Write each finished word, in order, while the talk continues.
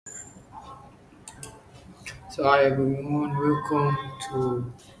So hi everyone, welcome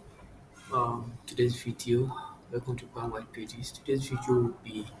to today's video. Welcome to BrownWhitePages. Today's video will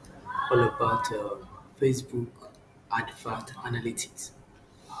be all about Facebook advert analytics.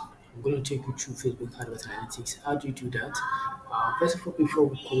 I'm going to take you through Facebook advert analytics. How do you do that? First of all, before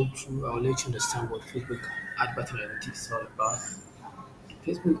we go through, I'll let you understand what Facebook advert analytics is all about.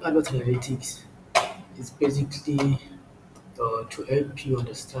 Facebook advert analytics is basically to help you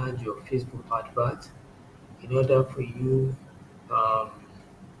understand your Facebook advert in order for you um,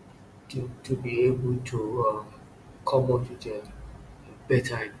 to be able to come up with a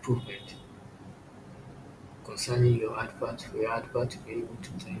better improvement concerning your advert for your advert to be able to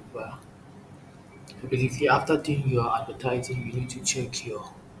deliver. So basically, after doing your advertising, you need to check your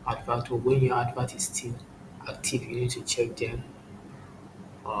advert, or when your advert is still active, you need to check them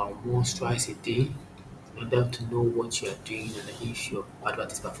once, twice a day in order to know what you are doing and if your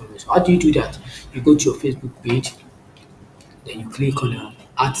advert is performing. So how do you do that? You go to your Facebook page, then you click on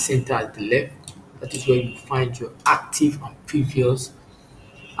Ad Center at the left. That is where you find your active and previous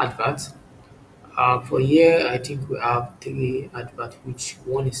adverts. For here, I think we have three adverts, which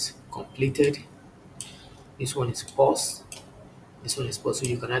one is completed, this one is paused, this one is paused. So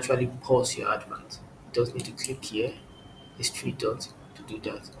you can actually pause your advert. You just need to click here, these three dots to do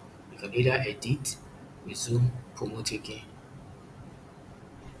that. You can either edit, resume, promote again.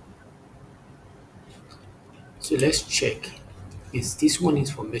 So let's check. Is this one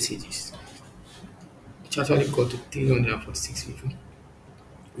is for messages, which actually got to 346 people.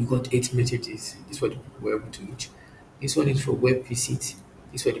 We got 8 messages. This was the people were able to reach. This one is for web visit.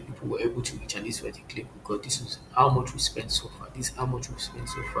 This were the people were able to reach, and this were the click we got. This is how much we spent so far. This is how much we've spent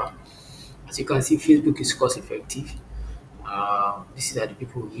so far. As you can see, Facebook is cost effective. This is how the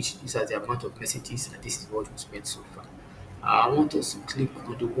people we reach. This is the amount of messages, and this is what we spent so far. I want us to click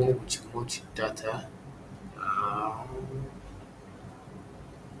on the one with much data. Uh,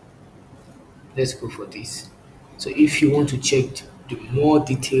 let's go for this. So if you want to check the more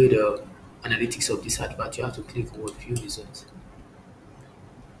detailed analytics of this advert, you have to click on view results.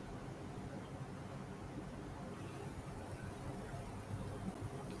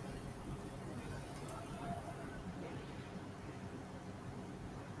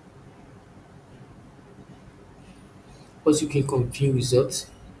 Once you click on view results,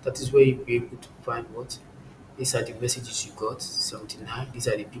 that is where you'll be able to find what these are the messages you got 79. These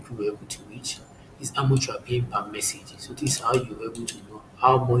are the people you were able to reach. This is how much you are paying per message. So this is how you're able to know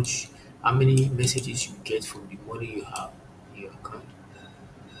how many messages you get from the money you have in your account.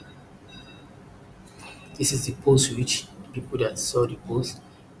 This is the post reach, the people that saw the post.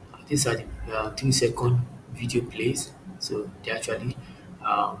 These are the 3-second video plays. So they actually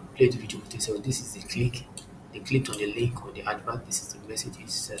played the video for 3 seconds. This is the click. They clicked on the link on the advert. This is the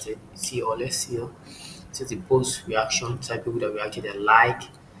messages. I said, see all, let's see all. This is the post reaction. These are people that reacted and like.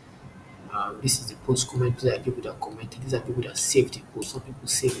 This is the post comment. These are people that commented. These are people that saved the post. Some people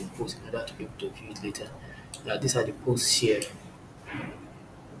save the post in order to be able to view it later. These are the posts shared.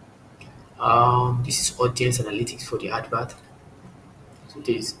 This is audience analytics for the advert. So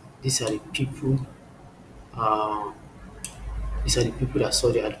these are the people. Uh, these are the people that saw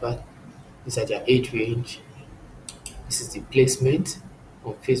the advert. These are their age range. This is the placement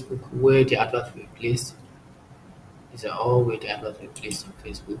on Facebook where the advert will be placed. These are all where the advert will be placed on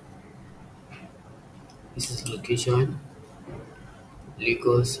Facebook. This is location: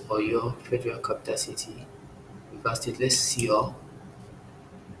 Lagos, Oyo, Federal Capital City, Rivers State. Let's see all.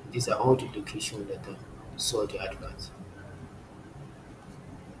 These are all the locations that saw the advert.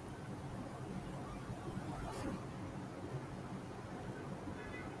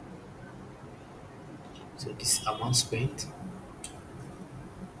 So this amount spent.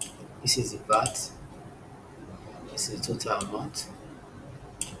 This is the VAT. This is the total amount.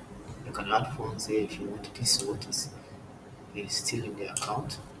 You can add funds here if you want. This is what is still in the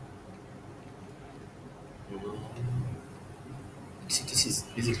account. See, this is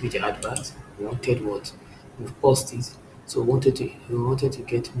basically the advert. We wanted what? We've paused it. So we wanted to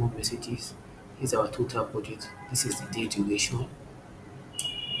get more messages. Here's our total budget. This is the day duration.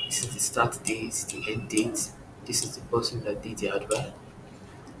 This is the start date, the end date. This is the person that did the advert.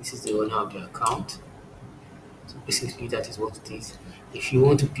 This is the owner of the account. So basically that is what it is. If you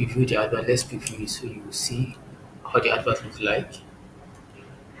want to preview the advert, let's preview it so you will see how the advert looks like.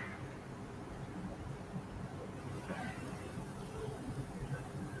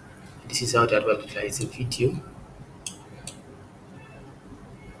 This is how the advert looks like. It's a video.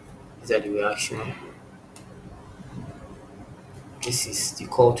 These are the reaction. This is the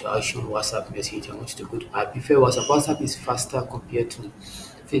call to action WhatsApp message. I want you to go to I prefer WhatsApp. WhatsApp is faster compared to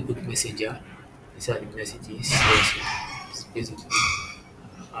Facebook Messenger. These are the messages. Yes, it's basically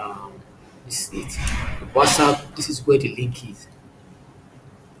um, this is it. WhatsApp. This is where the link is.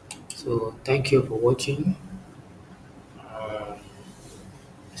 So thank you for watching. Uh,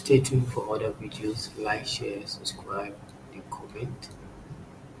 Stay tuned for other videos. Like, share, subscribe, and comment.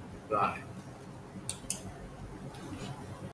 Bye.